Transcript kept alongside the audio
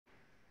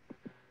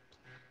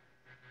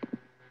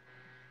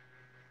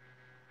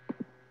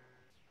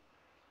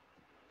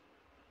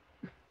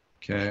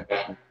Okay,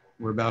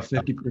 we're about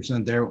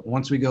 50% there.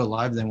 Once we go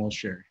live, then we'll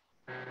share.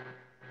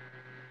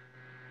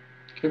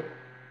 Okay.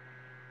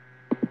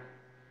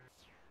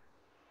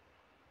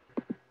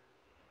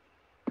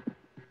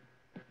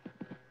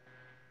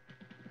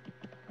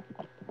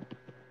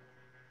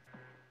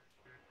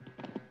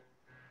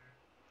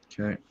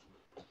 Okay.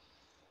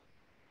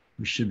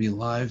 We should be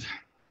live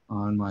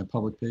on my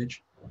public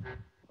page.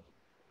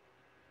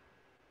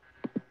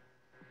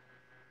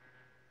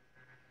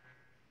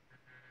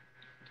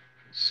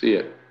 See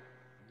it.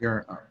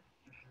 Here.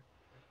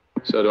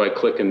 So do I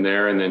click in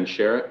there and then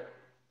share it?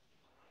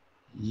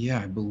 Yeah,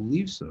 I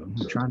believe so. I'm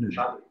trying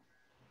to.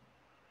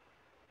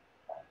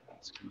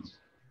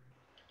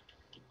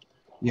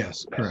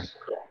 Yes, correct.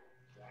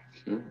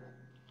 Okay.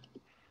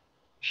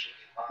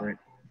 Right.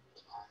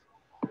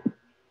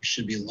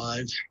 Should be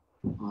live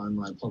on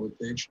my public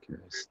page. Okay,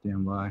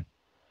 stand by.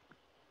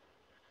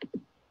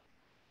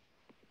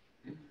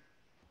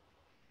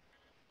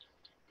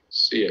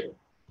 See it.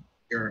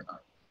 Here.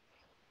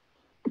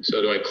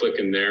 So do I click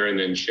in there and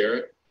then share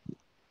it?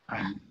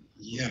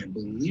 Yeah, I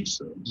believe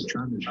so. I'm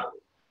trying to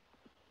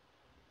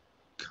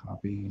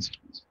copy.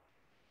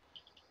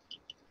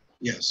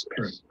 Yes,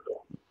 correct.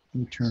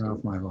 Let me turn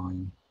off my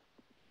volume.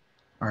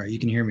 All right, you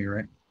can hear me,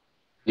 right?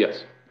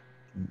 Yes.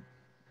 Okay.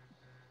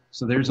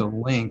 So there's a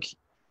link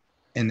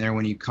in there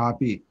when you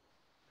copy.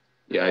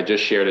 Yeah, I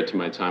just shared it to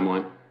my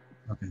timeline.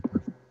 Okay,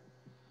 perfect.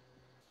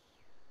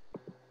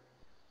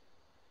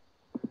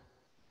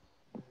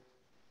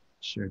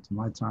 Share it to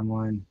my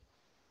timeline.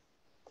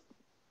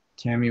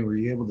 Tammy, were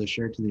you able to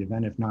share it to the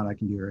event? If not, I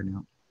can do it right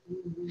now.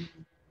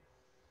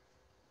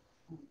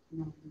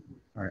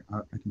 All right,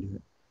 I can do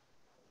it.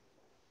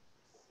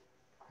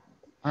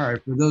 All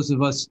right, for those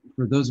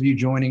of you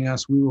joining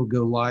us, we will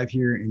go live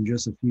here in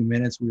just a few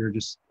minutes. We are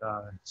just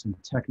some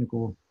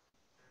technical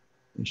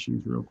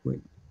issues real quick.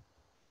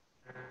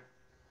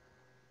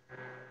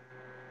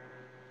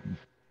 I'm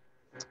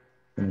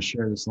going to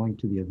share this link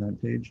to the event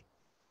page.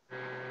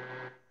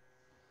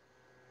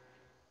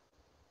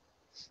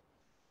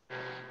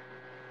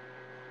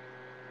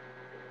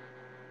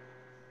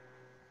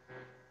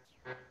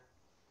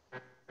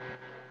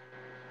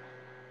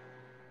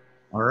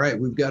 All right,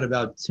 we've got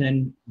about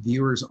 10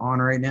 viewers on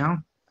right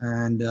now,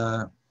 and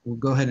we'll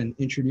go ahead and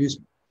introduce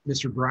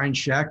Mr. Bryan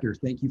Schachter.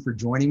 Thank you for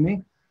joining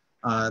me.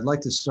 I'd like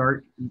to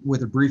start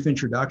with a brief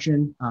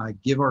introduction,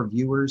 give our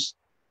viewers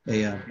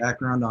a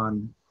background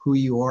on who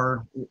you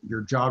are,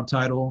 your job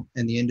title,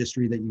 and the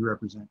industry that you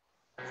represent.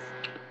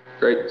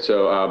 Great.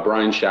 So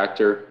Bryan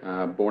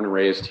Schachter, born and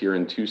raised here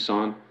in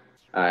Tucson.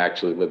 I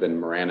actually live in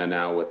Marana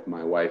now with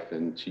my wife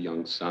and 2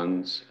 young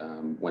sons.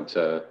 Went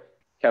to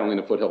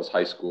Catalina Foothills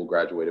High School,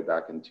 graduated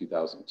back in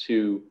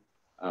 2002.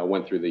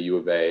 Went through the U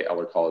of A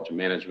Eller College of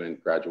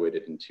Management,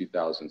 graduated in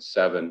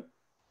 2007.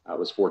 I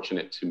was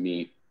fortunate to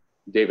meet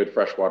David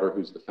Freshwater,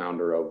 who's the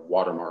founder of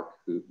Watermark,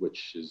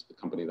 which is the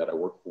company that I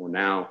work for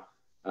now.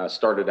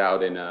 Started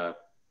out in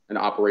an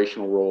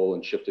operational role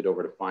and shifted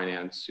over to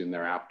finance soon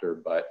thereafter,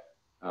 but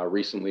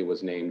recently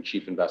was named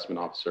Chief Investment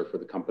Officer for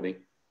the company.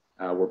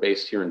 We're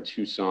based here in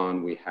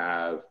Tucson. We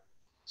have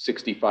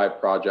 65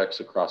 projects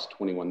across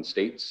 21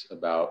 states,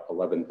 about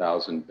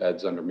 11,000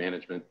 beds under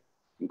management,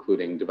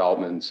 including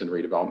developments and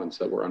redevelopments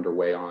that we're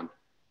underway on.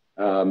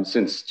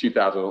 Since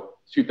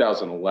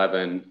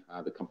 2011,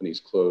 the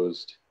company's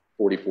closed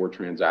 44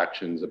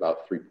 transactions,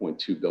 about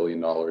 $3.2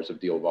 billion of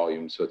deal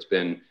volume. So it's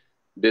been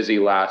busy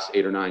last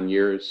 8 or 9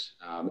 years.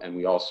 And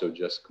we also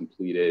just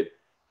completed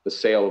the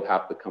sale of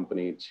half the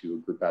company to a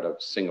group out of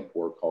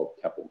Singapore called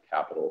Keppel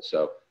Capital.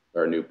 So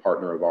they're a new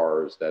partner of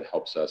ours that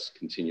helps us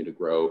continue to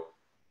grow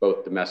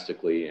both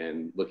domestically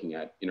and looking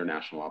at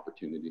international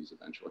opportunities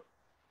eventually.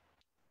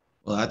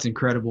 Well, that's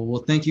incredible.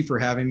 Well, thank you for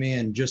having me.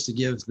 And just to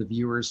give the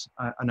viewers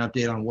an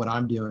update on what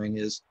I'm doing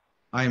is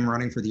I am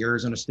running for the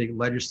Arizona State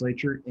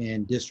Legislature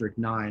in District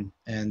 9.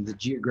 And the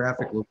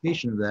geographic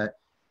location of that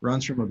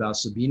runs from about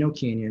Sabino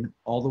Canyon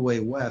all the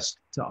way west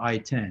to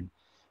I-10.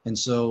 And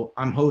so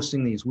I'm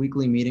hosting these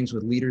weekly meetings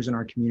with leaders in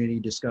our community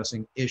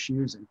discussing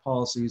issues and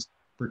policies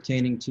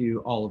pertaining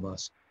to all of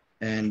us.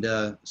 And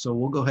so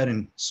we'll go ahead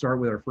and start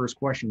with our first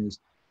question is,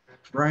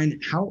 Bryan,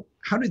 how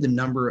did the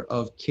number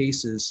of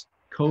cases,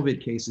 COVID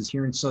cases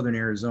here in Southern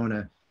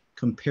Arizona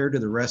compare to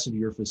the rest of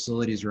your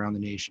facilities around the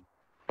nation?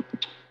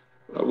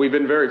 We've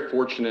been very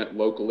fortunate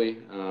locally.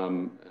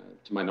 To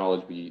my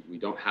knowledge, we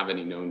don't have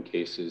any known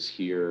cases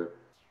here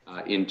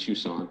in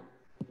Tucson.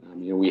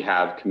 We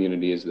have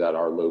communities that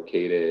are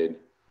located,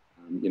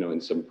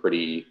 in some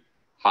pretty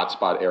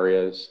hotspot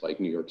areas like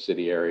New York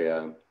City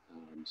area,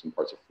 some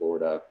parts of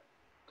Florida,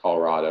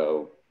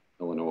 Colorado,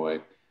 Illinois.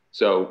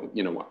 So,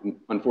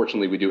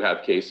 unfortunately, we do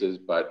have cases,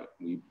 but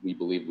we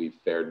believe we've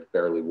fared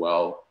fairly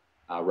well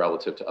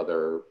relative to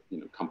other,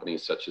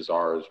 companies such as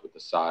ours with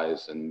the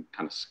size and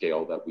kind of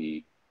scale that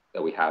we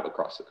have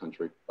across the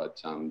country.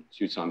 But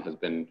Tucson has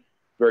been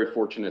very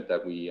fortunate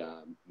that we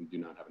do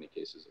not have any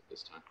cases at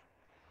this time.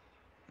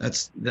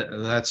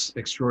 That's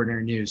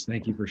extraordinary news.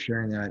 Thank you for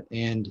sharing that.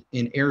 And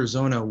in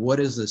Arizona, what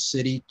has the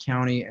city,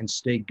 county, and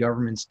state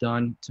governments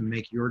done to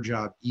make your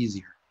job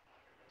easier?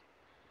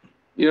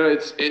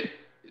 It's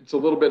a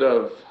little bit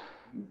of,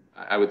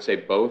 I would say,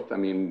 both. I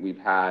mean, we've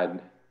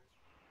had,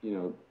 you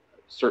know,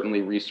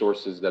 certainly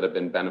resources that have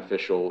been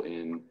beneficial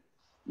in,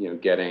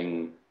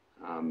 getting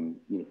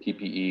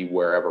PPE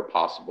wherever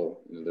possible.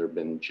 There have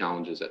been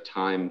challenges at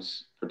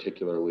times,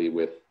 particularly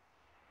with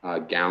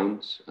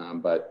gowns,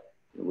 but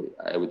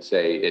I would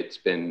say it's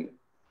been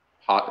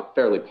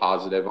fairly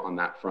positive on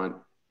that front.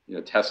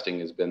 Testing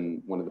has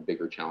been one of the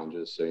bigger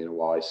challenges. So,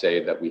 while I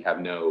say that we have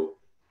no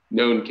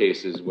known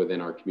cases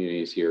within our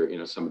communities here,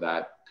 some of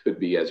that could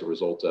be as a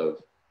result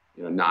of,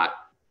 not,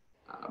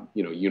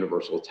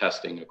 universal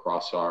testing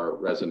across our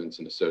residents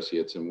and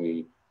associates. And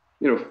we,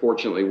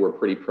 fortunately, we're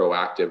pretty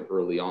proactive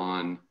early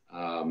on,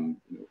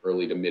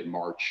 early to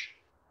mid-March.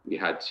 We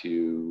had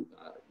to,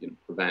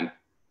 prevent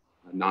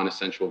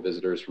non-essential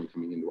visitors from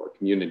coming into our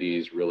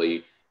communities,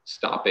 really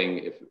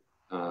slowing,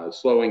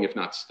 if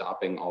not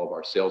stopping, all of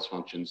our sales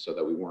functions so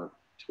that we weren't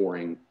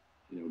touring,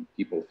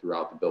 people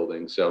throughout the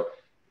building. So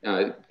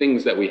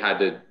things that we had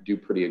to do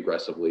pretty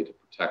aggressively to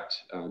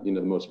protect, the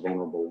most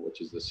vulnerable,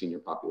 which is the senior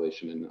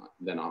population, and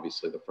then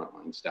obviously the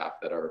frontline staff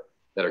that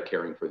are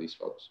caring for these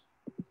folks.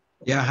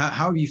 Yeah,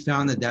 how have you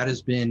found that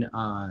has been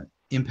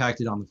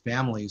impacted on the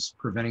families,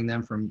 preventing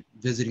them from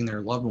visiting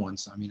their loved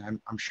ones? I mean,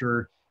 I'm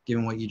sure,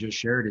 given what you just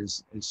shared,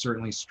 is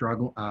certainly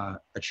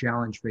a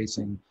challenge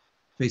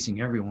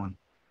facing everyone.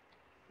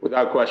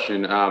 Without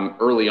question,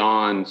 early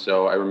on.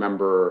 So I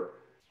remember,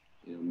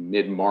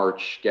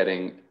 mid-March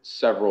getting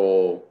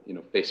several,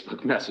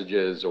 Facebook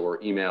messages or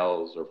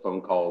emails or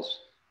phone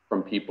calls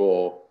from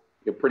people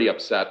pretty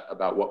upset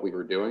about what we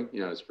were doing.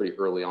 It's pretty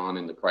early on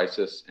in the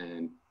crisis,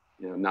 and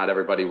not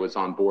everybody was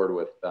on board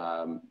with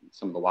some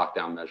of the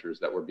lockdown measures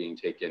that were being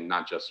taken,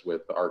 not just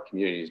with our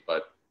communities,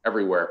 but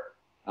everywhere,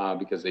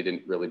 because they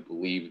didn't really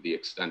believe the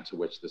extent to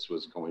which this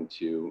was going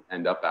to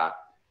end up at.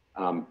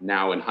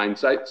 Now, in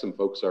hindsight, some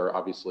folks are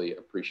obviously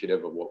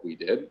appreciative of what we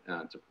did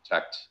to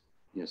protect,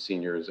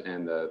 seniors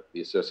and the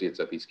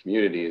associates at these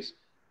communities.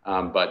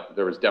 But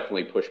there was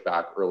definitely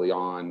pushback early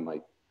on,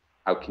 like,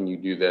 how can you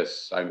do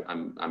this?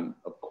 I'm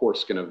of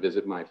course going to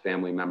visit my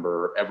family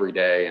member every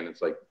day, and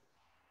it's like,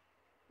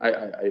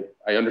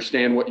 I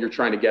understand what you're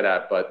trying to get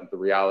at, but the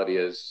reality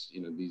is,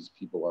 these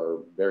people are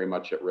very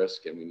much at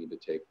risk, and we need to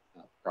take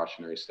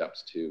precautionary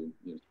steps to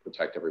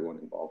protect everyone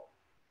involved.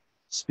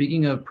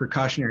 Speaking of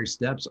precautionary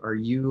steps, are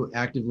you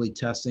actively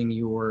testing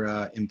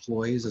your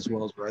employees as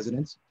well as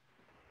residents?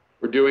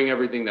 We're doing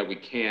everything that we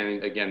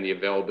can. Again, the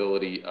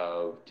availability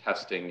of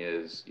testing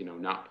is,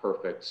 not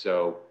perfect.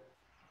 So,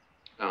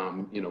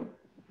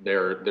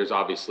 there's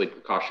obviously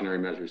precautionary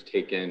measures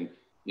taken,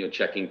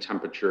 checking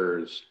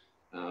temperatures.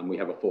 We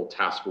have a full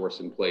task force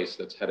in place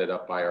that's headed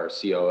up by our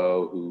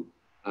COO,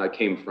 who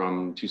came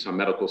from Tucson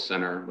Medical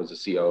Center, was a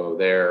COO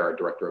there, our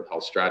director of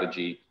health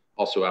strategy,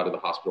 also out of the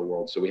hospital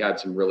world. So we had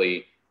some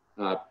really,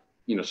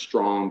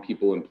 strong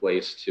people in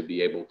place to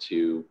be able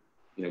to,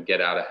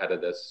 get out ahead of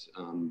this.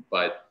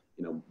 But,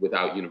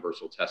 without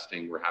universal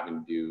testing, we're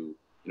having to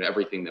do,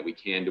 everything that we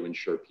can to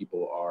ensure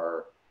people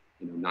are,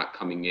 not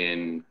coming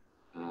in,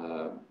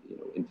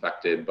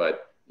 infected.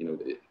 But,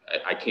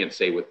 I can't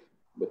say with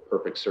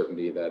perfect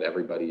certainty that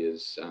everybody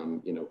is,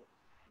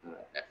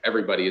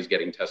 everybody is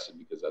getting tested,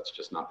 because that's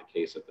just not the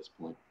case at this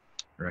point.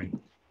 Right.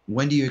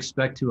 When do you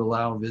expect to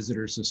allow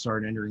visitors to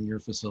start entering your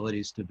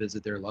facilities to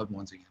visit their loved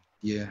ones again?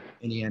 Do you have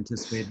any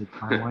anticipated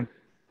timeline?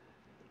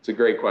 It's a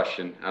great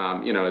question.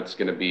 It's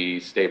going to be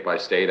state by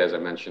state, as I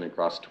mentioned,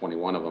 across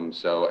 21 of them.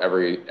 So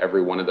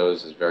every one of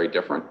those is very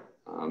different.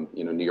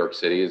 New York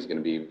City is going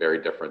to be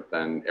very different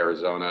than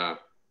Arizona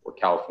or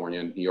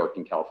California. New York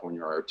and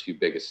California are our two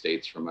biggest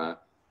states from a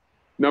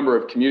number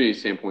of community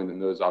standpoint,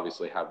 and those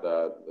obviously have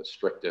the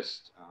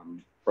strictest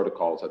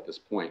protocols at this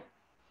point.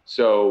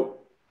 So,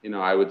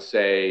 I would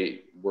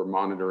say we're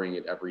monitoring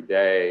it every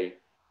day,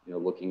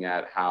 looking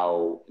at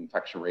how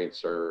infection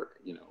rates are,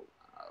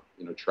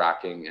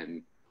 tracking,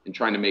 and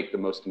trying to make the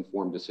most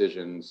informed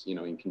decisions,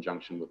 in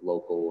conjunction with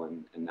local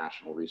and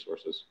national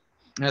resources.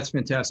 That's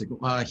fantastic.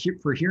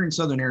 For here in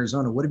Southern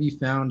Arizona, what have you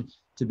found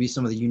to be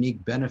some of the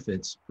unique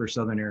benefits for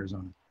Southern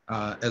Arizona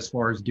as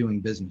far as doing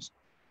business?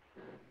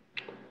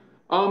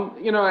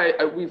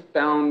 We've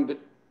found,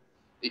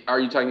 are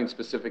you talking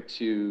specific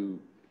to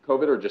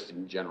COVID or just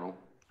in general?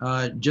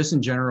 Just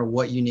in general,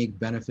 what unique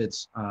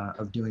benefits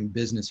of doing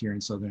business here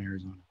in Southern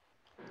Arizona?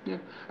 Yeah,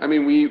 I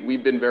mean,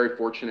 we've been very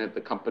fortunate.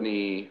 The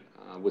company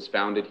was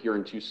founded here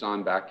in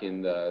Tucson back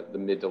in the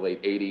mid to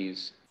late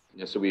 80s.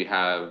 So we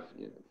have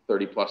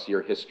 30 plus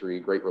year history,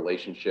 great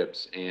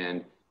relationships.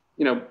 And,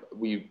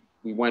 we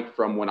went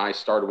from when I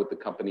started with the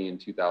company in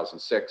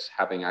 2006,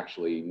 having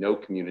actually no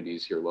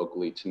communities here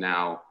locally, to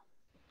now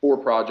 4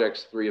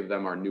 projects. 3 of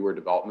them are newer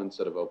developments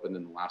that have opened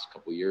in the last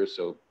couple of years.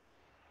 So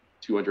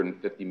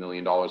 $250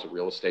 million of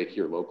real estate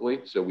here locally.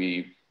 So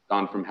we've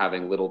gone from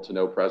having little to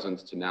no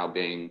presence to now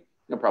being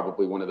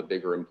probably one of the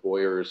bigger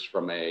employers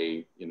from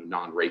a,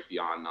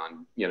 non-Raytheon,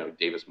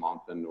 Davis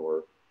Monthan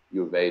or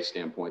U of A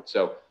standpoint.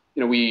 So,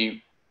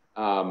 we've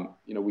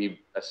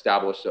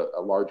established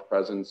a large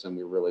presence, and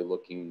we're really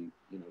looking,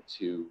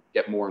 to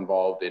get more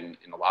involved in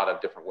a lot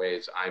of different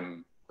ways.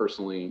 I'm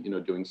personally,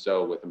 doing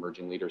so with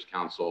Emerging Leaders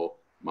Council.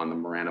 I'm on the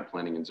Marana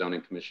Planning and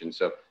Zoning Commission.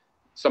 So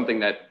something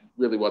that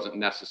really wasn't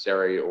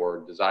necessary or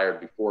desired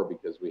before,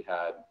 because we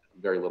had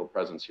very little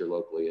presence here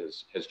locally,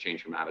 has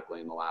changed dramatically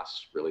in the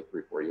last really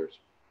 3-4 years.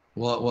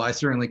 Well, I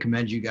certainly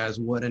commend you guys.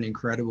 What an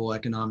incredible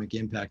economic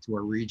impact to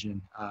our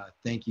region.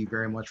 Thank you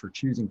very much for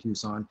choosing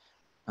Tucson.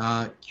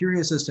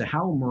 Curious as to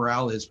how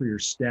morale is for your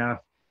staff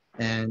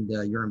and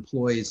your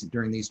employees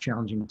during these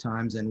challenging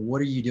times, and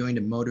what are you doing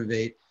to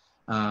motivate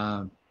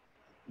and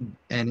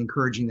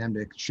encouraging them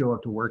to show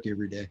up to work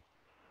every day?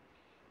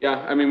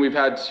 Yeah, I mean, we've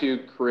had to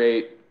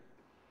create,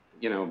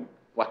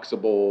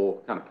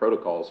 flexible kind of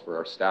protocols for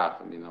our staff.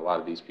 I mean, a lot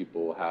of these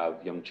people have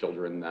young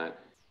children that,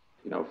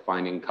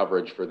 finding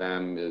coverage for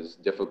them is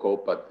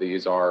difficult, but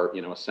these are,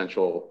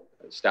 essential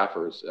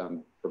staffers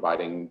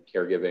providing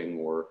caregiving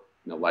or,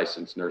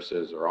 licensed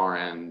nurses or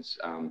RNs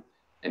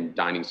and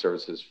dining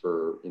services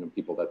for,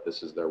 people that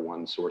this is their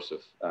one source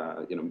of,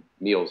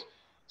 meals.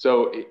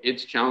 So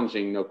it's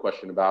challenging, no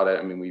question about it.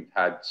 I mean, we've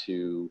had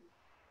to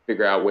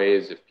figure out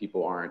ways, if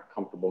people aren't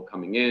comfortable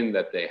coming in,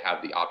 that they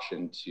have the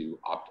option to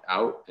opt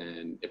out.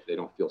 And if they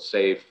don't feel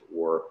safe,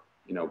 or,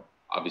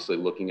 obviously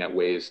looking at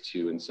ways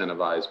to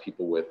incentivize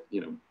people with,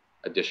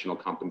 additional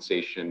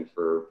compensation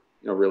for,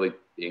 really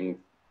being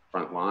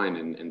frontline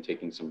and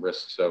taking some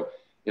risks. So,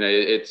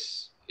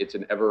 it's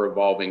an ever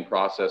evolving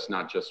process,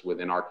 not just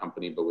within our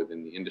company, but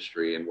within the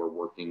industry. And we're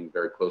working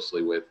very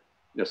closely with,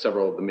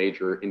 several of the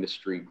major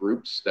industry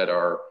groups that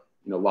are,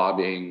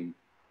 lobbying,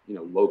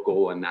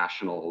 local and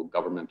national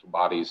governmental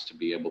bodies to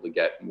be able to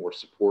get more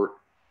support,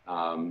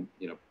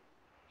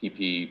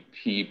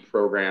 PPP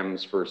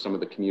programs for some of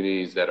the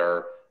communities that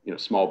are,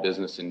 small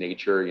business in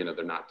nature.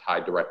 They're not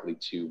tied directly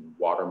to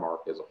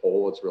Watermark as a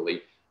whole. It's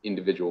really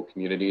individual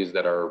communities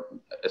that are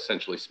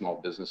essentially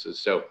small businesses.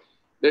 So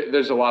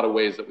there's a lot of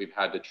ways that we've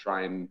had to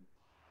try and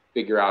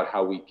figure out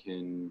how we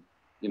can,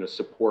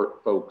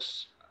 support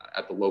folks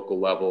at the local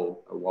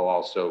level while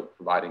also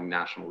providing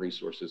national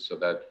resources, so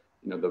that,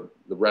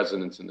 the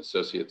residents and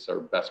associates are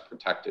best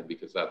protected,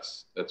 because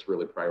that's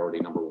really priority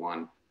number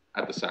one,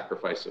 at the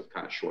sacrifice of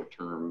kind of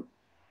short-term,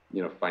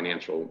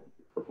 financial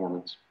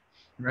performance.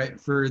 Right.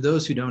 For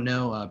those who don't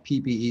know,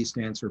 PPE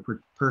stands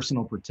for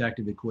personal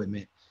protective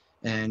equipment.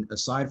 And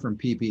aside from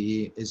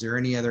PPE, is there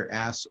any other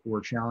asks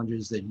or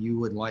challenges that you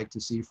would like to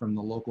see from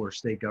the local or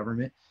state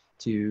government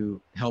to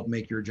help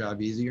make your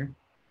job easier?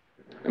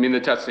 I mean, the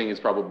testing is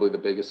probably the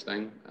biggest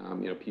thing.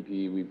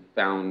 PPE, we've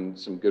found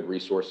some good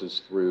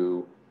resources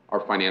through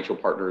our financial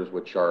partners,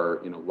 which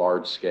are,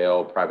 large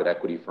scale private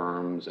equity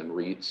firms and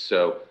REITs.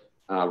 So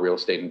real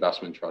estate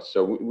investment trusts.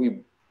 So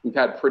we've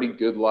had pretty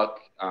good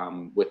luck,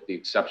 with the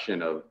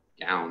exception of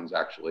gowns,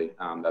 actually.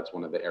 That's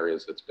one of the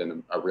areas that's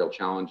been a real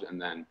challenge. And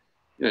then,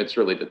 it's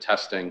really the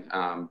testing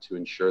to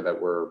ensure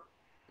that we're,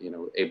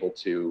 able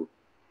to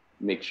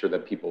make sure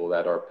that people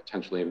that are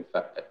potentially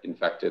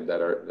infected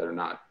that are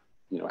not,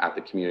 at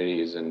the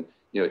communities. And,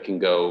 it can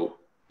go,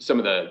 some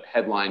of the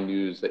headline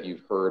news that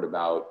you've heard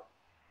about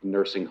a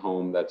nursing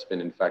home that's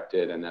been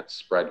infected and that's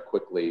spread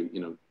quickly,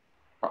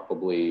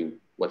 probably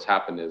what's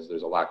happened is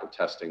there's a lack of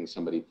testing.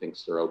 Somebody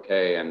thinks they're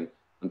okay. And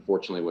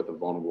unfortunately, with a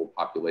vulnerable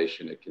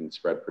population, it can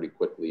spread pretty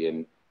quickly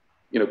in,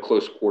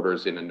 close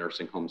quarters in a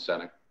nursing home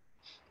setting.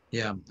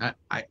 Yeah,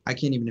 I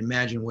can't even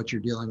imagine what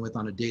you're dealing with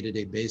on a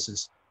day-to-day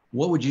basis.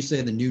 What would you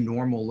say the new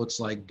normal looks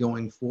like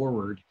going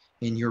forward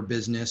in your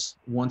business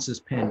once this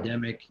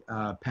pandemic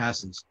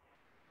passes?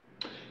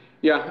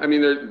 Yeah, I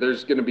mean,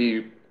 there's going to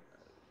be,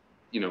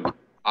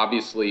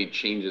 obviously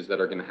changes that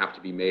are going to have to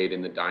be made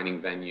in the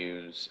dining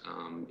venues,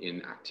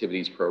 in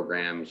activities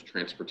programs,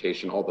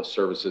 transportation, all the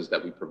services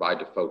that we provide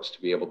to folks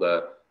to be able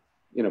to,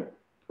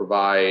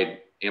 provide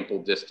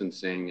ample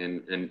distancing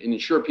and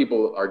ensure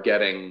people are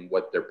getting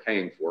what they're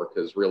paying for,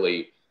 because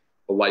really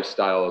the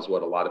lifestyle is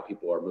what a lot of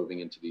people are moving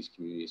into these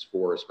communities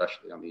for,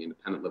 especially on the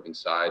independent living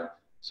side.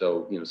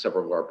 So,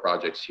 several of our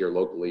projects here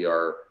locally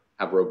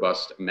have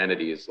robust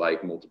amenities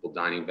like multiple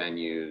dining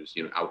venues,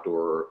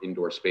 outdoor,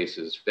 indoor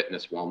spaces,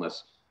 fitness,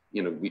 wellness.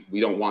 We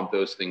don't want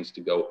those things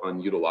to go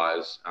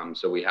unutilized.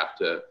 So we have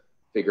to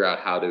figure out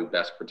how to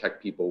best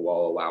protect people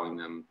while allowing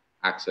them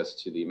access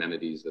to the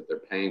amenities that they're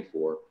paying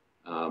for.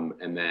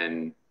 And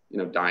then,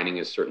 dining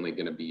is certainly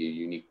going to be a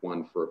unique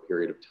one for a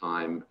period of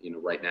time.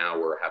 Right now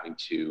we're having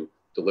to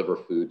deliver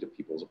food to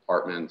people's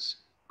apartments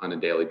on a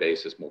daily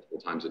basis,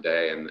 multiple times a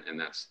day. And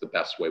that's the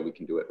best way we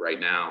can do it right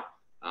now.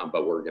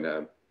 But we're going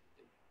to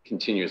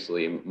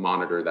continuously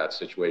monitor that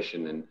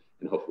situation and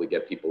hopefully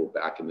get people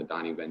back in the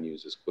dining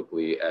venues as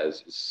quickly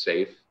as is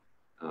safe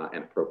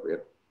and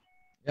appropriate.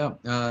 Yeah,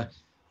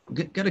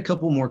 got a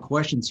couple more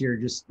questions here.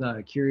 Just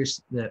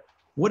curious that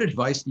what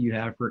advice do you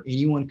have for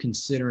anyone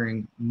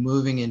considering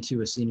moving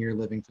into a senior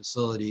living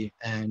facility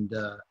and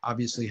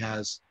obviously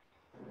has,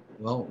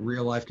 well,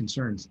 real life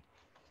concerns?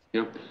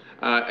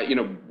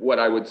 What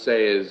I would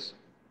say is,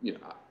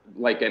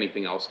 like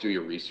anything else, do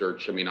your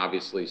research. I mean,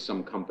 obviously,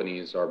 some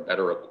companies are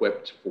better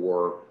equipped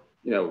for,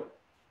 you know,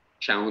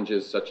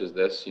 challenges such as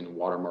this.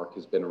 Watermark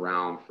has been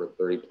around for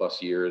 30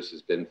 plus years,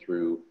 has been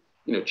through,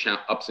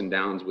 ups and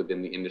downs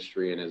within the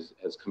industry, and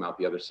has come out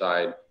the other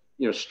side,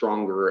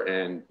 stronger.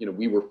 And,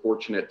 we were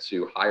fortunate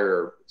to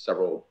hire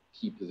several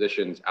key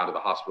positions out of the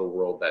hospital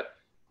world that,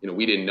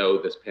 we didn't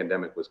know this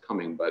pandemic was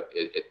coming, but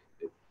it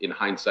in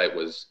hindsight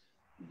was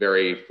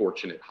very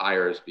fortunate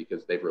hires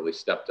because they've really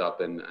stepped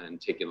up and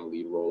taken a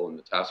lead role in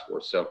the task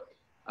force. So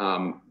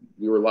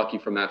we were lucky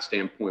from that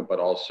standpoint, but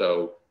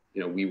also,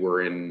 we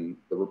were in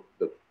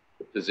the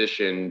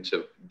position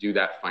to do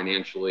that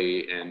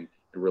financially and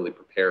really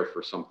prepare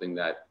for something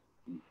that,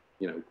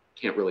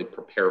 can't really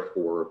prepare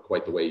for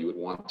quite the way you would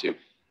want to.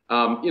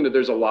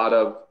 There's a lot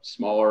of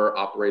smaller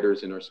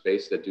operators in our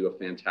space that do a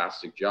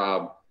fantastic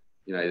job.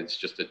 It's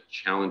just a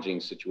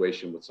challenging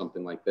situation with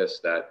something like this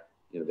that,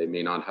 they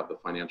may not have the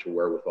financial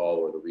wherewithal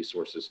or the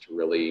resources to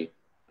really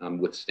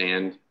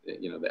withstand,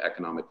 the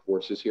economic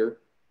forces here.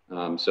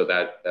 So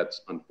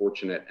that's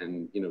unfortunate.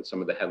 And,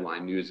 some of the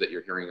headline news that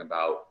you're hearing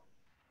about,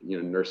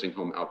 nursing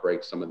home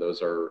outbreaks, some of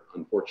those are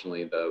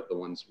unfortunately the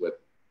ones with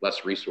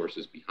less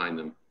resources behind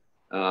them.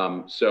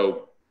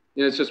 So,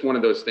 it's just one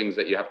of those things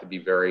that you have to be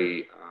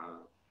very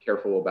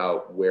careful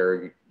about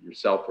where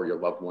yourself or your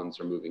loved ones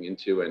are moving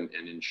into and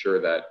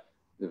ensure that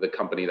the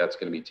company that's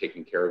going to be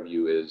taking care of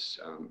you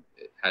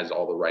has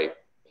all the right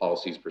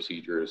policies,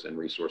 procedures, and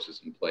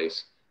resources in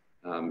place.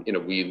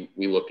 We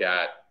look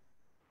at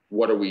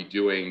what are we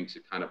doing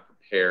to kind of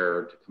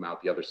prepare to come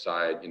out the other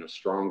side,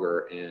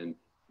 stronger. And,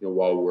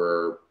 while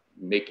we're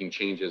making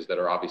changes that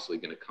are obviously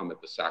going to come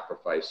at the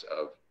sacrifice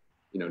of,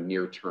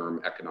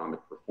 near-term economic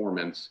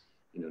performance,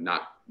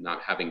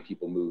 not having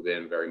people move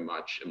in very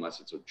much unless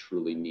it's a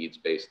truly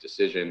needs-based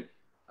decision,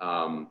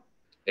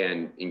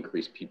 and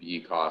increase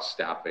PPE costs,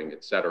 staffing,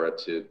 et cetera,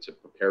 to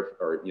prepare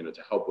for, or,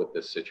 to help with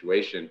this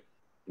situation.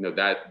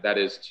 That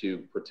is to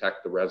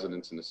protect the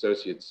residents and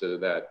associates so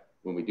that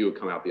when we do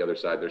come out the other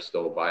side, there's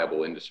still a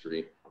viable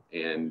industry.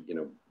 And,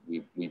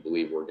 we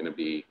believe we're going to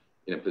be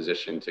in a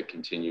position to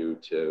continue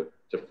to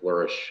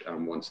flourish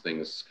once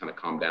things kind of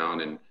calm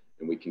down and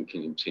we can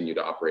continue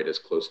to operate as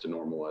close to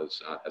normal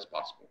as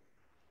possible.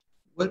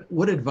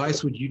 What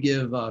advice would you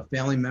give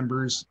family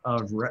members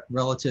of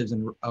relatives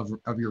and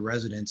of your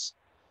residents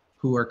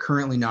who are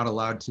currently not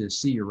allowed to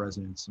see your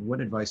residents? What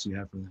advice do you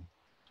have for them?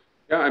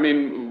 Yeah, I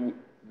mean,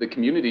 the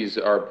communities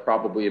are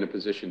probably in a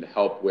position to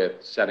help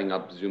with setting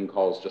up Zoom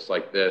calls just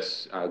like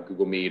this,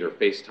 Google Meet or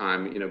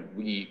FaceTime.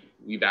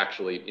 We've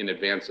actually, in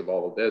advance of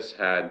all of this,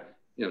 had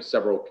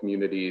several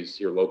communities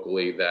here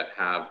locally that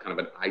have kind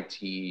of an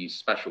IT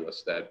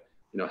specialist that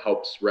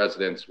helps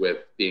residents with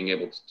being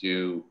able to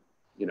do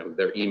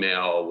their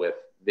email with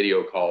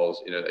video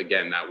calls.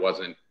 Again, that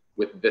wasn't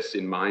with this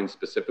in mind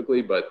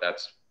specifically, but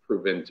that's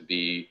proven to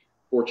be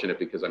fortunate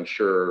because I'm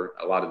sure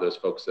a lot of those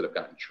folks that have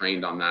gotten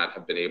trained on that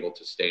have been able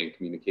to stay in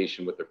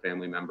communication with their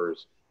family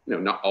members,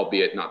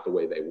 albeit not the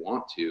way they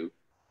want to,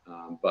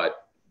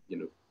 but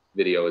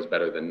video is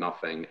better than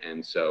nothing.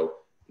 And so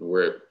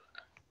we're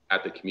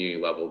at the community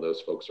level,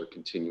 those folks are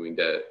continuing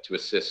to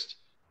assist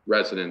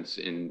residents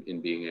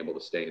in being able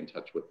to stay in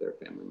touch with their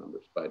family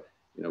members. But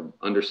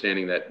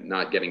understanding that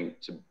not getting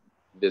to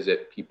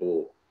visit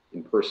people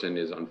in person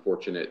is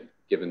unfortunate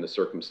given the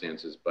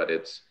circumstances, but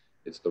it's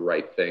the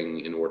right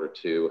thing in order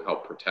to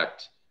help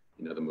protect,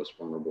 the most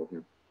vulnerable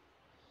here.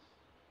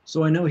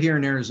 So I know here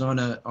in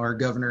Arizona, our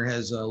governor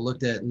has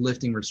looked at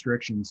lifting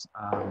restrictions.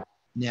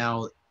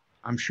 Now,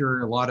 I'm sure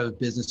a lot of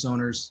business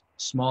owners,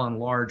 small and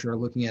large, are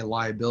looking at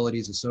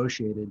liabilities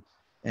associated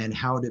and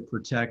how to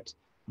protect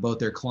both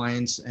their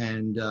clients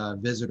and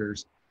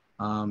visitors.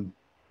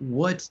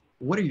 What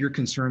are your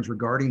concerns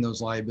regarding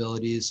those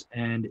liabilities?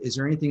 And is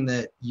there anything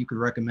that you could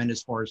recommend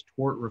as far as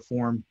tort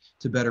reform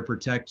to better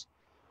protect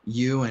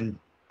you and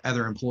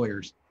other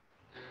employers?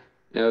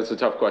 Yeah, that's a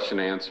tough question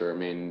to answer. I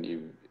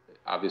mean,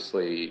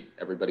 obviously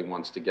everybody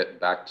wants to get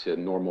back to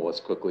normal as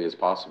quickly as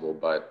possible,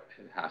 but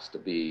it has to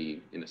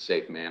be in a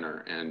safe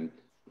manner. And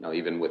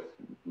even with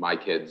my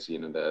kids,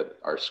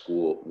 our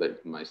school,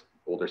 my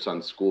older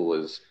son's school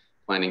is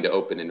planning to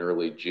open in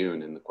early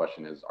June, and the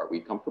question is, are we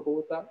comfortable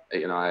with that?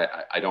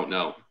 I don't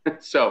know.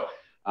 So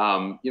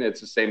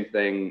it's the same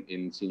thing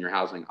in senior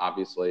housing,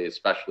 obviously,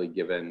 especially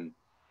given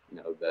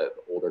the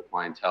older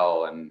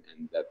clientele and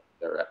that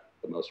they're at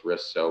the most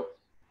risk. So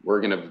we're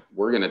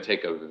gonna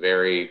take a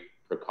very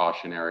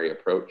precautionary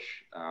approach.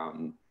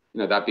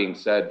 That being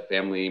said,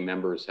 family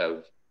members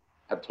have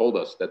told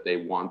us that they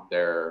want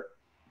their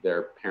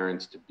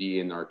parents to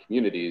be in our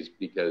communities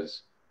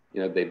because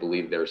they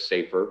believe they're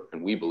safer,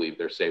 and we believe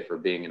they're safer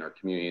being in our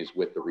communities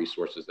with the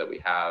resources that we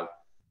have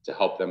to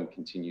help them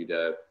continue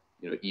to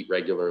eat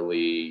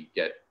regularly,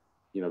 get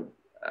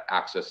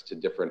access to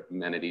different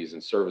amenities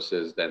and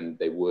services than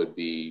they would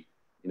be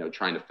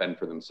trying to fend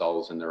for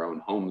themselves in their own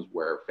homes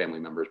where family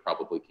members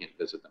probably can't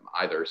visit them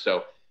either.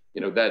 So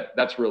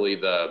that's really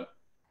the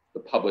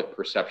public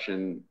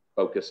perception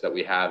focus that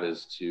we have,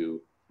 is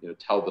to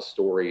tell the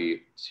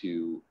story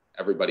to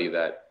everybody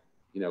that,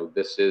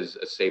 this is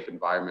a safe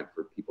environment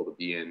for people to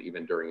be in,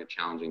 even during a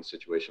challenging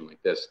situation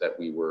like this, that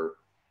we were,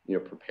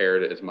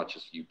 prepared as much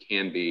as you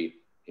can be,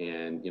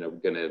 and,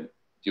 going to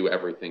do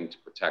everything to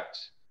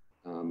protect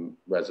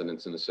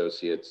residents and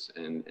associates,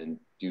 and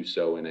do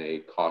so in a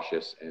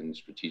cautious and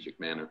strategic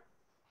manner.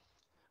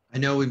 I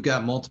know we've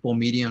got multiple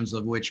mediums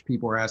of which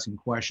people are asking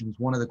questions.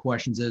 One of the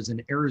questions is,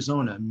 in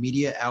Arizona,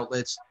 media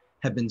outlets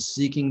have been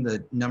seeking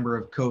the number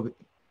of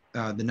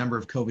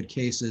COVID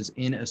cases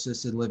in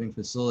assisted living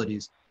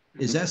facilities.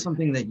 Is that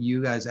something that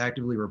you guys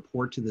actively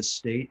report to the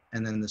state,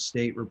 and then the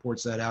state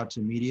reports that out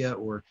to media,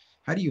 or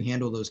how do you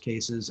handle those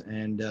cases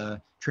and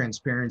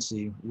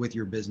transparency with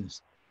your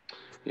business?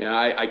 Yeah,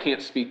 I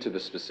can't speak to the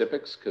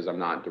specifics because I'm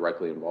not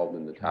directly involved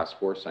in the task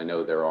force. I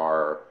know there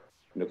are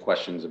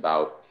questions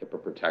about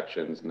HIPAA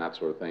protections and that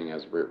sort of thing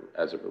as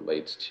it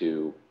relates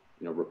to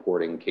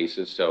reporting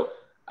cases. So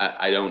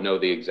I don't know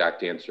the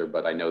exact answer,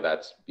 but I know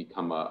that's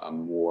become a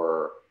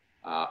more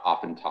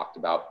often talked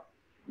about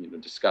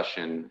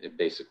discussion. It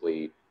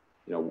basically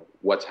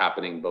what's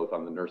happening both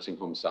on the nursing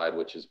home side,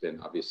 which has been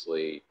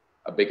obviously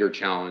a bigger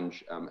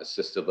challenge,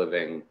 assisted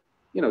living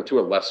to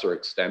a lesser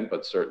extent,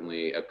 but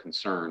certainly a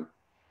concern.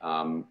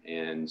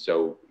 And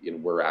so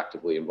we're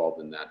actively involved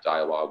in that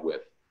dialogue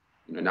with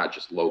not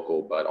just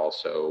local, but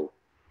also,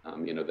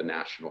 the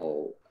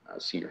national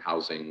senior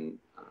housing,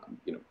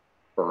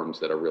 firms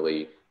that are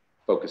really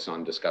focused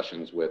on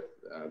discussions with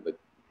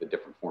the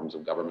different forms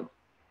of government.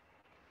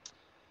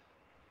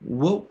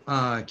 Well,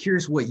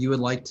 curious what you would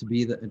like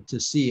to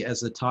see as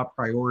the top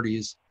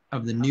priorities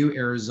of the new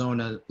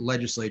Arizona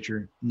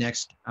legislature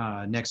next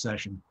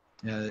session.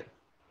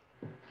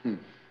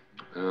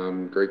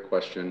 Great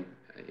question.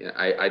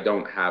 I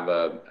don't have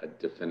a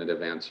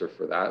definitive answer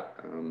for that.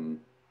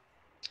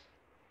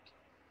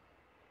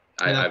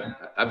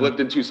 I've lived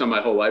in Tucson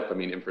my whole life. I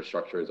mean,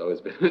 infrastructure has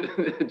always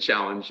been a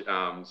challenge.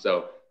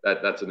 So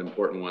that's an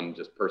important one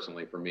just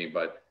personally for me.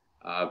 But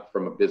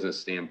from a business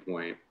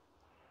standpoint,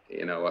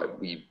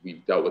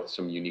 we've dealt with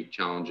some unique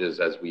challenges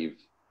as we've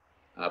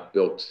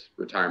built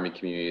retirement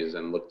communities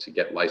and looked to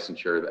get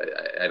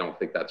licensure. I don't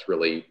think that's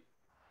really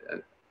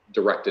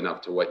direct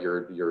enough to what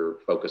you're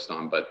focused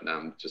on, but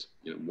just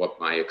what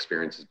my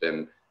experience has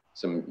been,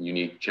 some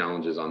unique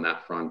challenges on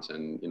that front,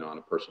 and on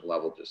a personal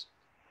level, just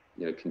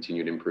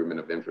continued improvement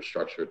of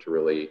infrastructure to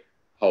really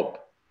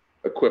help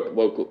equip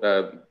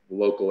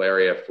local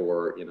area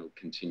for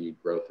continued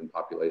growth in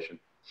population.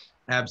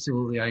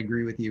 Absolutely, I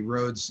agree with you.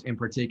 Roads in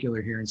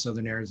particular here in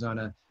Southern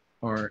Arizona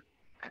are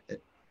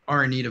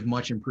in need of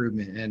much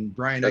improvement. And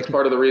Bryan, that's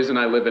part of the reason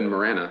I live in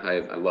Marana.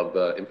 I love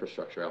the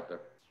infrastructure out there.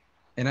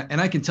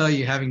 And I can tell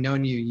you, having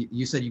known you,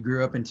 you said you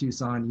grew up in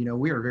Tucson.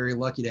 We are very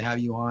lucky to have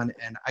you on,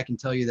 and I can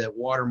tell you that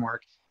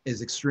Watermark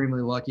is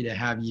extremely lucky to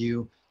have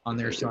you on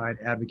their side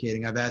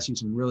advocating. I've asked you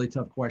some really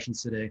tough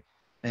questions today,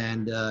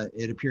 and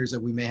it appears that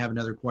we may have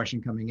another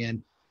question coming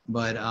in,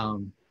 but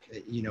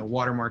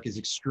Watermark is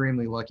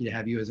extremely lucky to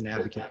have you as an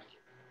advocate.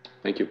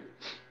 Thank you.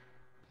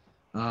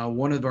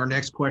 One of our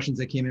next questions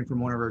that came in from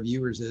one of our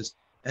viewers is,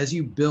 as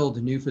you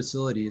build new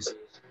facilities,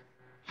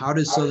 how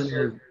does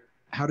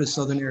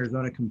Southern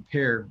Arizona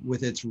compare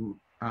with its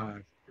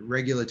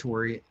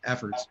regulatory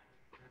efforts?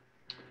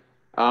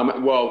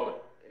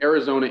 Well,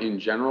 Arizona in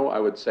general, I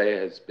would say,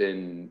 has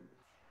been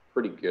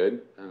pretty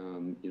good.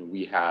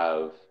 We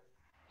have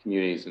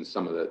communities in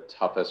some of the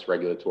toughest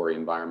regulatory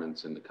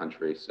environments in the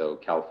country. So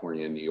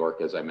California and New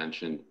York, as I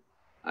mentioned,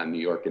 New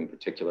York in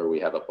particular, we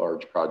have a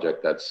large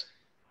project that's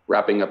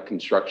wrapping up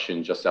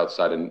construction just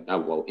outside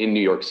in New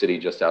York City,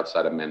 just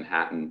outside of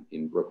Manhattan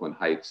in Brooklyn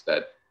Heights,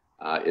 that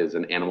is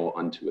an animal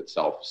unto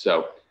itself.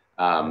 So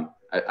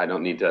I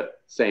don't need to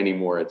say any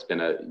more. It's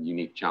been a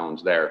unique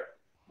challenge there.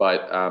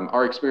 But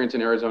our experience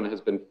in Arizona has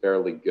been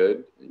fairly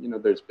good.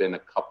 There's been a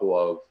couple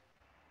of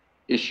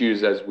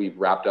issues as we've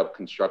wrapped up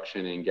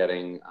construction and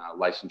getting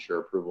licensure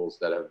approvals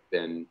that have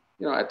been,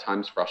 at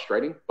times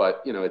frustrating.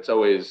 But, it's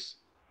always,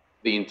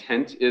 the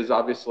intent is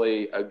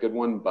obviously a good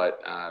one,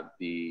 but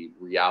the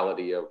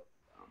reality of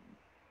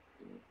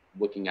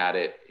looking at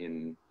it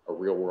in a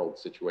real world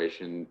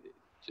situation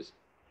just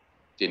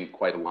didn't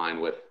quite align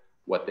with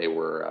what they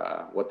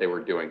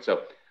were doing.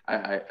 So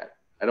I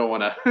don't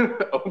want to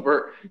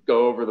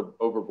go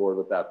overboard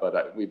with that,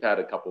 but we've had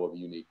a couple of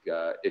unique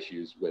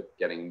issues with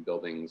getting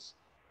buildings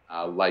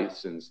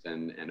licensed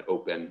and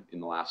open in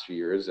the last few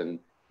years, and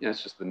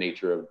it's just the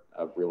nature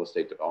of real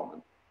estate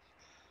development.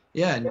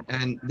 Yeah,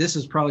 and this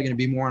is probably going to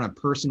be more on a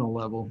personal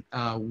level.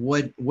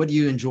 What do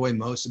you enjoy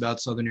most about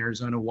Southern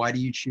Arizona? Why do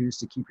you choose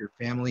to keep your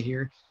family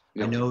here?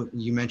 Yep. I know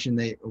you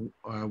mentioned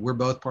we're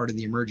both part of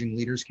the Emerging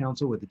Leaders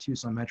Council with the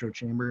Tucson Metro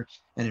Chamber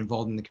and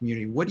involved in the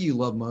community. What do you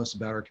love most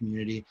about our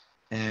community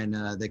and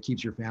that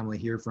keeps your family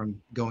here from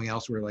going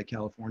elsewhere like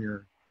California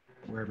or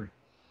wherever?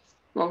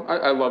 Well,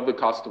 I love the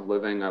cost of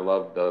living. I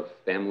love the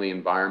family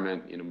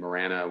environment.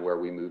 Marana, where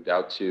we moved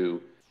out to,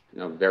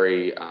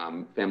 very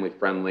family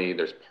friendly.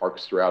 There's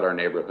parks throughout our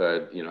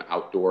neighborhood,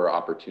 outdoor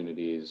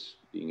opportunities,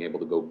 being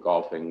able to go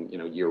golfing,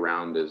 year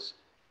round is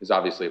is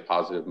obviously a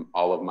positive.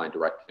 All of my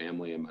direct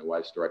family and my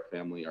wife's direct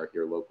family are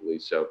here locally.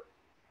 So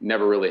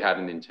never really had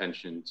an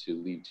intention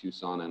to leave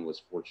Tucson, and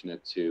was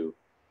fortunate to,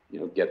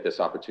 get this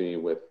opportunity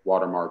with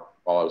Watermark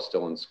while I was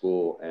still in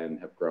school, and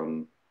have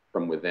grown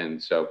from within.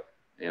 So,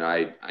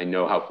 I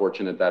know how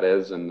fortunate that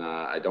is, and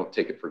I don't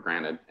take it for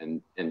granted,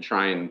 and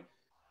try and,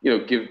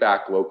 give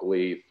back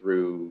locally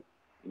through,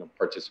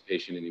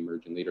 participation in the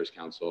Emerging Leaders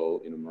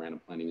Council, Marana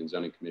Planning and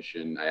Zoning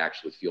Commission. I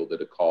actually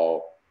fielded a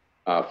call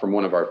from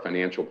one of our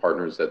financial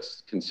partners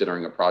that's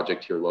considering a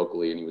project here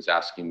locally, and he was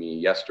asking me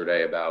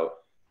yesterday about,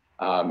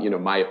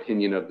 my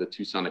opinion of the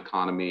Tucson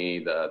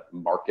economy, the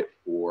market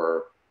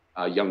for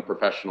young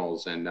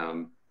professionals. And,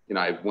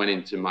 I went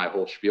into my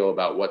whole spiel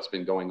about what's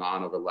been going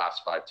on over the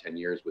last 5-10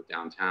 years with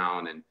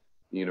downtown and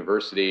the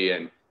university.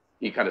 And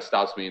he kind of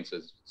stops me and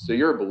says, "So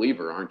you're a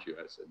believer, aren't you?"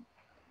 I said,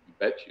 "You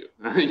bet you."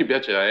 You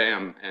betcha I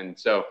am. And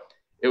so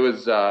it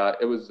was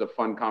a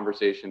fun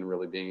conversation,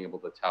 really being able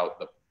to tout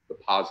the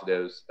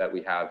positives that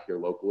we have here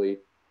locally,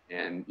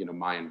 and,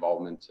 my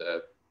involvement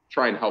to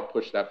try and help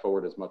push that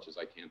forward as much as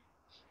I can.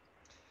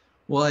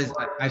 Well,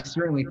 I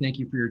certainly thank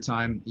you for your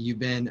time. You've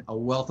been a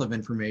wealth of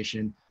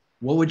information.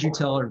 What would you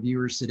tell our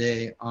viewers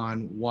today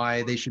on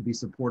why they should be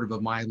supportive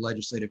of my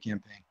legislative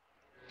campaign?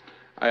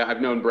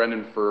 I've known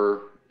Brendan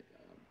for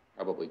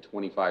probably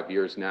 25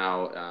 years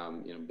now,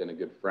 been a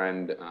good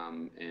friend,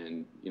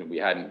 and, we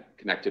hadn't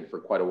connected for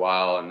quite a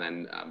while, and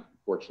then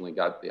fortunately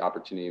got the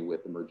opportunity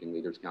with Emerging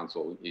Leaders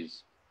Council.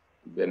 He's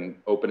been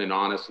open and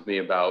honest with me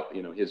about,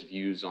 his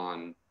views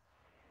on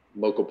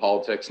local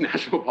politics,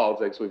 national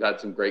politics. We've had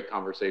some great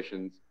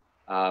conversations.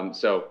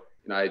 So,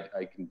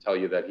 I can tell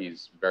you that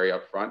he's very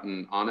upfront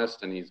and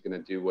honest, and he's going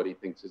to do what he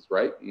thinks is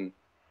right. And,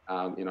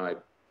 I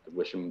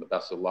wish him the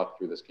best of luck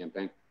through this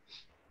campaign.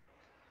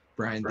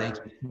 Bryan, thank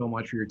you so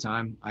much for your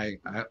time.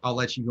 I'll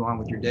let you go on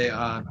with your day.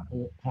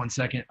 1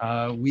 second.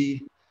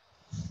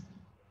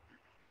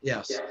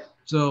 Yes.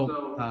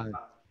 So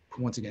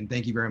once again,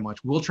 thank you very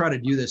much. We'll try to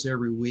do this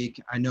every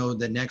week. I know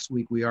that next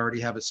week we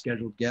already have a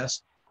scheduled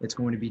guest. It's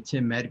going to be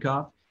Tim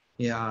Medcoff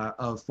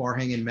of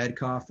Farhang &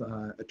 Medcoff,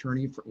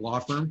 attorney for law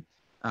firm.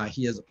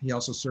 He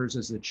also serves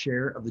as the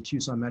chair of the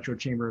Tucson Metro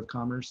Chamber of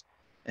Commerce.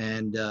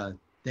 And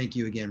thank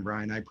you again,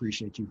 Bryan. I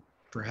appreciate you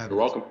for having me.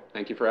 You're welcome.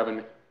 Thank you for having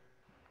me.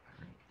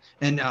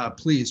 And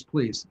please,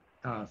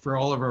 for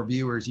all of our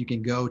viewers, you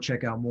can go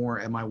check out more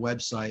at my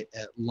website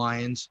at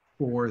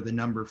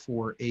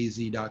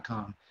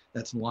Lyons4az.com.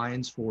 That's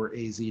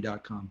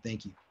Lyons4az.com.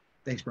 Thank you.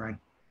 Thanks, Bryan.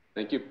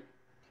 Thank you.